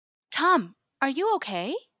Tom, are you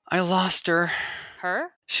okay? I lost her.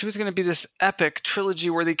 Her? She was going to be this epic,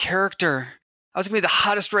 trilogy-worthy character. I was going to be the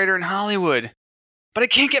hottest writer in Hollywood. But I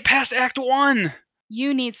can't get past Act 1!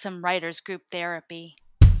 You need some writers group therapy.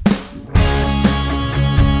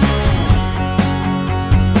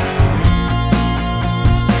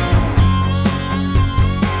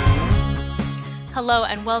 Hello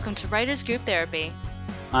and welcome to Writers Group Therapy.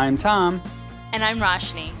 I'm Tom. And I'm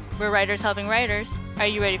Roshni. We're writers helping writers. Are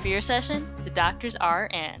you ready for your session? The doctors are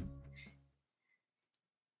in.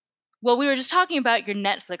 Well, we were just talking about your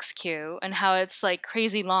Netflix queue and how it's like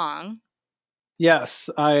crazy long.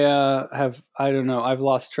 Yes, I've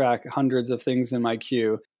lost track, hundreds of things in my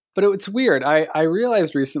queue. But it's weird. I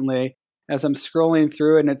realized recently as I'm scrolling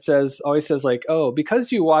through and it always says like, oh,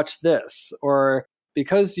 because you watched this, or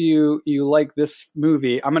because you like this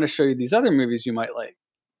movie, I'm going to show you these other movies you might like.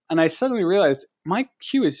 And I suddenly realized my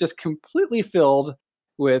queue is just completely filled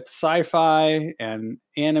with sci-fi and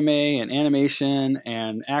anime and animation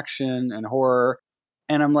and action and horror.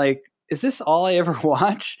 And I'm like, is this all I ever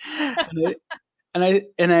watch? And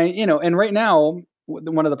right now,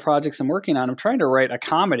 one of the projects I'm working on, I'm trying to write a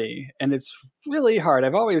comedy, and it's really hard.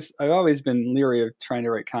 I've always been leery of trying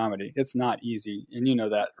to write comedy. It's not easy, and you know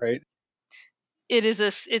that, right? It's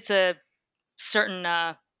a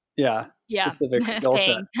certain Yeah, specific skill set.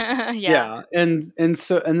 thing. Yeah. Yeah, and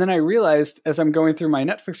then I realized as I'm going through my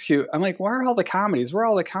Netflix queue, I'm like, where are all the comedies? Where are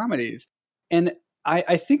all the comedies? And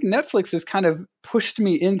I think Netflix has kind of pushed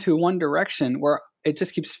me into one direction where it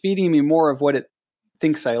just keeps feeding me more of what it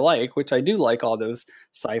thinks I like, which I do like all those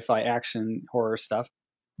sci-fi action horror stuff.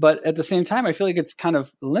 But at the same time, I feel like it's kind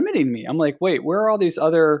of limiting me. I'm like, wait, where are all these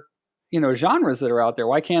other, genres that are out there?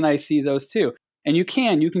 Why can't I see those too? And you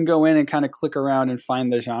can go in and kind of click around and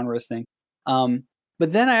find the genres thing. Um,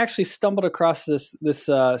 but then I actually stumbled across this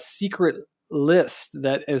secret list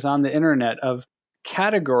that is on the internet of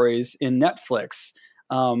categories in Netflix,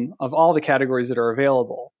 of all the categories that are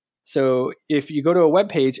available. So if you go to a web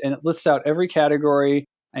page and it lists out every category,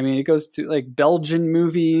 I mean, it goes to like Belgian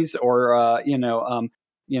movies or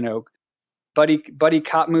buddy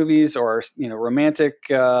cop movies, or romantic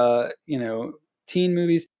teen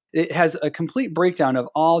movies. It has a complete breakdown of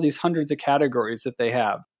all these hundreds of categories that they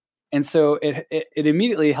have. And so it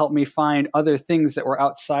immediately helped me find other things that were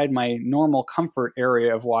outside my normal comfort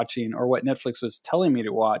area of watching, or what Netflix was telling me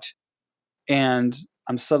to watch. And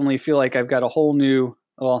I'm suddenly feel like I've got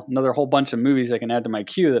another whole bunch of movies I can add to my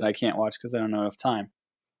queue that I can't watch because I don't know enough time.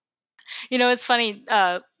 It's funny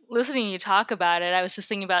listening to you talk about it. I was just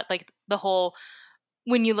thinking about like the whole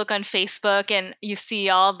when you look on Facebook and you see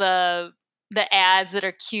all the ads that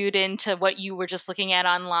are queued into what you were just looking at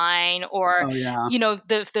online, or Oh yeah.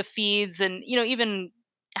 the feeds, and even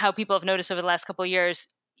how people have noticed over the last couple of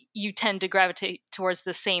years, you tend to gravitate towards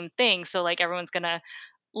the same thing. So like everyone's going to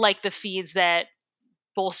like the feeds that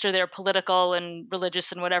bolster their political and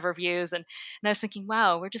religious and whatever views, and I was thinking,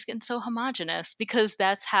 wow, we're just getting so homogenous because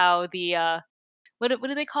that's how the what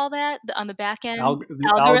do they call that on the back end? The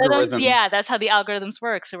Algorithms. algorithms. Yeah, that's how the algorithms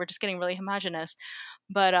work. So we're just getting really homogenous.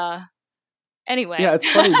 But anyway. Yeah, it's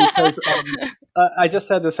funny because I just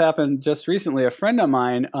had this happen just recently. A friend of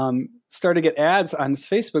mine started to get ads on his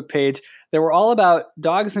Facebook page that were all about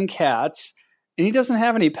dogs and cats, and he doesn't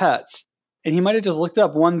have any pets. And he might have just looked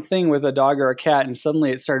up one thing with a dog or a cat, and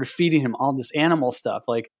suddenly it started feeding him all this animal stuff.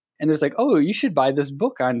 And there's like, oh, you should buy this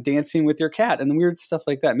book on dancing with your cat and weird stuff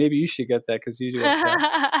like that. Maybe you should get that because you do have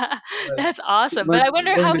cats. That's awesome. But Learn, I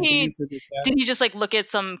wonder learn how to he dance with your cat. did. He just like look at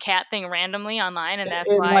some cat thing randomly online, and that's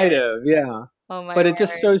It why. might have, yeah. Oh my But it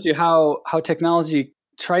just word. shows you how technology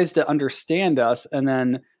tries to understand us and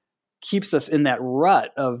then keeps us in that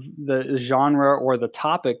rut of the genre or the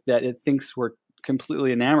topic that it thinks we're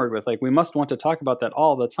completely enamored with. Like we must want to talk about that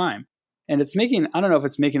all the time. And I don't know if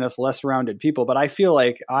it's making us less rounded people, but I feel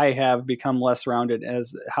like I have become less rounded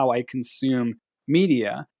as how I consume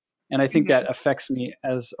media. And I think Mhm. that affects me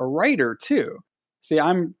as a writer too. See,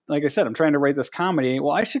 like I said, I'm trying to write this comedy.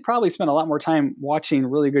 Well, I should probably spend a lot more time watching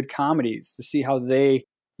really good comedies to see how they,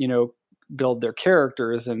 build their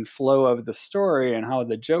characters and flow of the story and how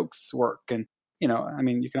the jokes work. And, I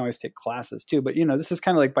mean, you can always take classes too, but, this is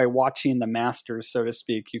kind of like by watching the masters, so to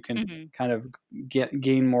speak, you can Mhm. kind of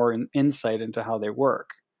gain more insight into how they work.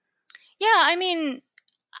 Yeah, I mean,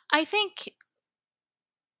 I think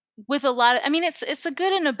with a lot of, I mean, it's a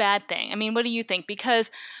good and a bad thing. I mean, what do you think? Because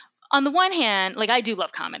on the one hand, like I do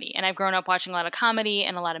love comedy, and I've grown up watching a lot of comedy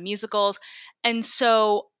and a lot of musicals, and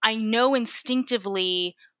so I know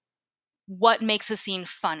instinctively what makes a scene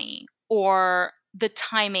funny, or the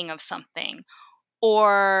timing of something,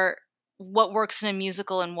 or what works in a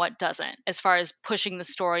musical and what doesn't, as far as pushing the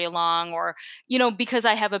story along, or, because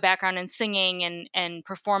I have a background in singing and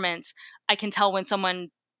performance, I can tell when someone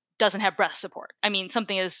doesn't have breath support. I mean,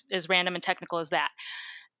 something as random and technical as that.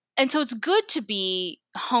 And so it's good to be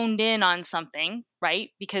honed in on something, right?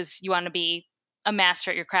 Because you want to be a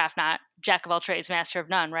master at your craft, not jack of all trades, master of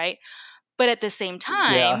none, right? But at the same Yeah.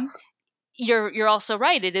 time, you're also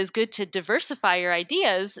right. It is good to diversify your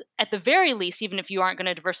ideas at the very least, even if you aren't going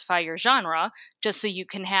to diversify your genre, just so you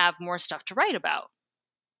can have more stuff to write about.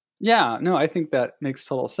 Yeah, no, I think that makes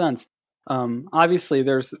total sense. Obviously,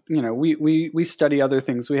 there's, we study other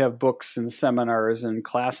things. We have books and seminars and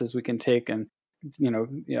classes we can take, and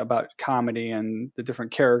about comedy and the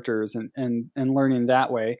different characters, and learning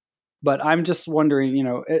that way. But I'm just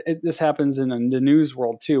wondering, this happens in the news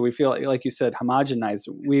world too. We feel like you said, homogenized.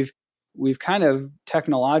 We've kind of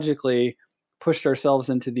technologically pushed ourselves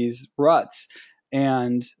into these ruts,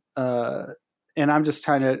 and uh, and I'm just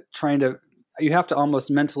trying to you have to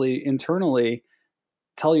almost mentally internally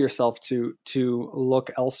tell yourself to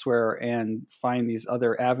look elsewhere and find these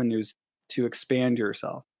other avenues to expand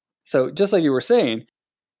yourself. So just like you were saying,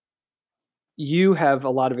 you have a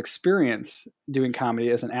lot of experience doing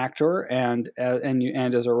comedy as an actor and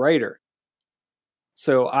as a writer.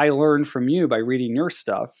 So I learned from you by reading your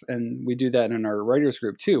stuff, and we do that in our writers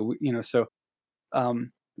group too. So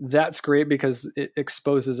that's great because it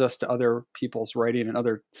exposes us to other people's writing and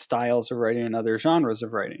other styles of writing and other genres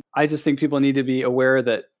of writing. I just think people need to be aware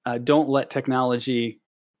that don't let technology,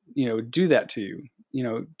 do that to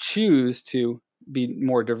you. Choose to be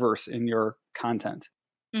more diverse in your content.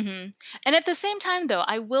 Hmm. And at the same time, though,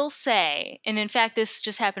 I will say, and in fact, this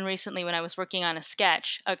just happened recently when I was working on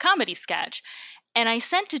a comedy sketch, and I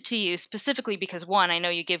sent it to you specifically because, one, I know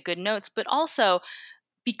you give good notes, but also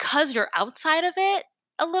because you're outside of it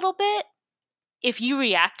a little bit, if you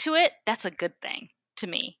react to it, that's a good thing to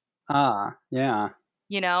me. Ah, yeah,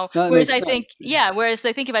 You know, no, that whereas makes I think, sense. yeah, whereas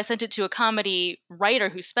I think if I sent it to a comedy writer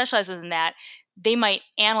who specializes in that, they might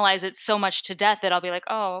analyze it so much to death that I'll be like,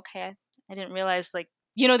 oh, okay, I didn't realize, like,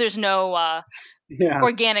 there's no Yeah,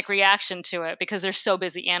 organic reaction to it because they're so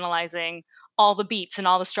busy analyzing all the beats and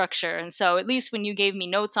all the structure. And so at least when you gave me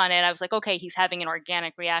notes on it, I was like, okay, he's having an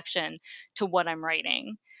organic reaction to what I'm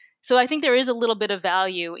writing. So I think there is a little bit of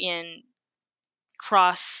value in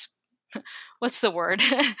cross, what's the word?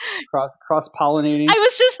 cross pollinating. I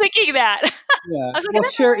was just thinking that. Yeah, I was well,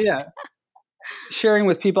 like, sharing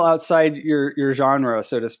with people outside your genre,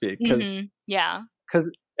 so to speak, because yeah.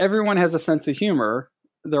 everyone has a sense of humor.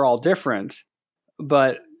 They're all different,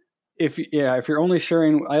 but if you're only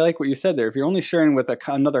sharing, I like what you said there. If you're only sharing with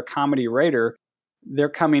another comedy writer, they're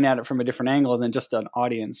coming at it from a different angle than just an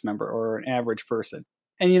audience member or an average person.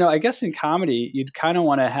 And I guess in comedy, you'd kind of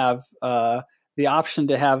want to have the option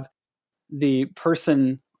to have the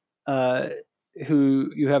person uh,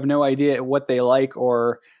 who you have no idea what they like,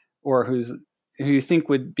 or who you think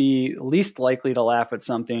would be least likely to laugh at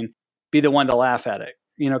something, be the one to laugh at it.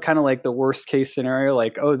 Kind of like the worst case scenario,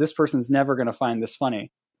 like, oh, this person's never going to find this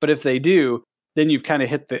funny, but if they do, then you've kind of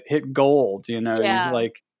hit gold. You've Yeah.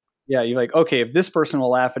 like, yeah, you're like, okay, if this person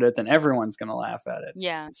will laugh at it, then everyone's going to laugh at it.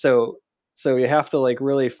 Yeah. So you have to like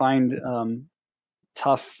really find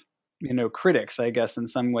tough, critics, I guess, in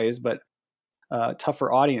some ways, but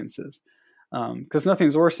tougher audiences, because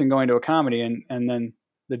nothing's worse than going to a comedy and then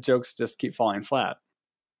the jokes just keep falling flat.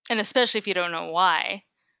 And especially if you don't know why.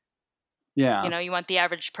 Yeah. You want the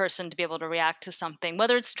average person to be able to react to something,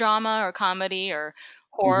 whether it's drama or comedy or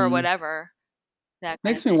horror or Hmm. whatever, that kind of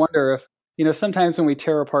Makes me thing. wonder if, sometimes when we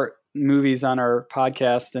tear apart movies on our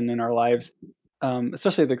podcast and in our lives,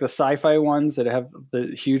 especially like the sci-fi ones that have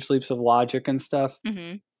the huge leaps of logic and stuff,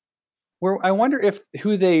 Hmm. where I wonder if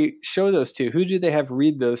who they show those to, who do they have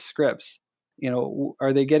read those scripts?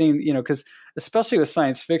 Are they getting, because especially with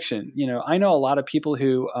science fiction, I know a lot of people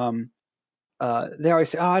who they always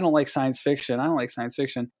say, "Oh, I don't like science fiction. I don't like science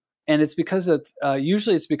fiction," and it's because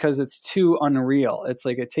usually it's because it's too unreal. It's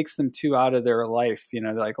like it takes them too out of their life.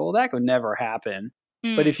 They're like, "Well, that could never happen."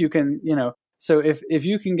 But Mm. if you can, so if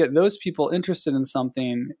you can get those people interested in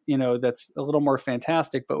something, that's a little more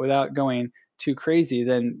fantastic, but without going too crazy,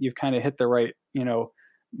 then you've kind of hit the right,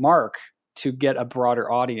 mark to get a broader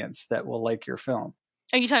audience that will like your film.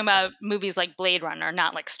 Are you talking about movies like Blade Runner,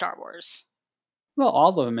 not like Star Wars? Well,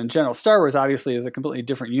 all of them in general. Star Wars obviously is a completely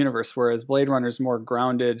different universe, whereas Blade Runner is more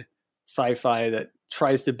grounded sci-fi that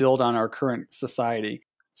tries to build on our current society.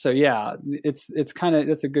 So yeah, it's kind of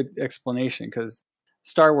that's a good explanation because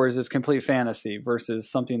Star Wars is complete fantasy versus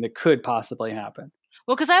something that could possibly happen.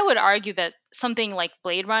 Well, because I would argue that something like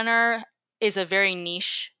Blade Runner is a very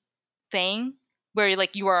niche thing. where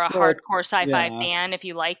like you are a Well, it's hardcore sci-fi yeah. fan if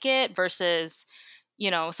you like it, versus,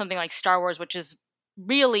 something like Star Wars, which is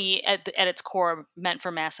really at its core meant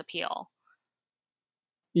for mass appeal.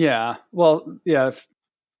 Yeah. Well, yeah,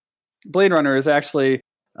 Blade Runner is actually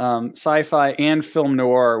sci-fi and film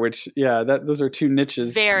noir, which those are two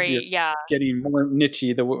niches. You're Very, yeah, getting more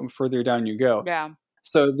nichey the further down you go. yeah,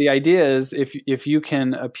 So the idea is if you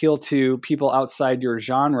can appeal to people outside your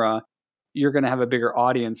genre, you're going to have a bigger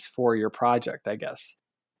audience for your project, I guess.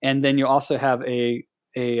 And then you also have a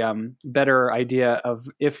better idea of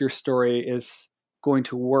if your story is going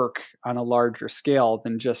to work on a larger scale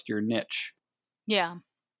than just your niche. yeah.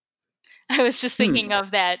 I was just Hmm. thinking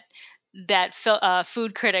of that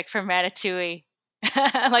food critic from Ratatouille.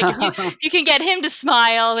 Like if you can get him to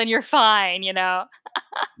smile, then you're fine.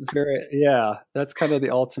 Very, yeah, that's kind of the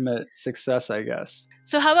ultimate success, I guess.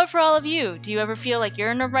 So how about for all of you? Do you ever feel like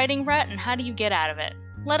you're in a writing rut, and how do you get out of it?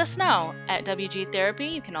 Let us know at WG Therapy.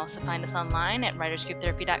 You can also find us online at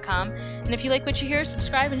writersgrouptherapy.com. And if you like what you hear,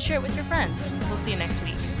 subscribe and share it with your friends. We'll see you next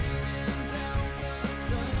week.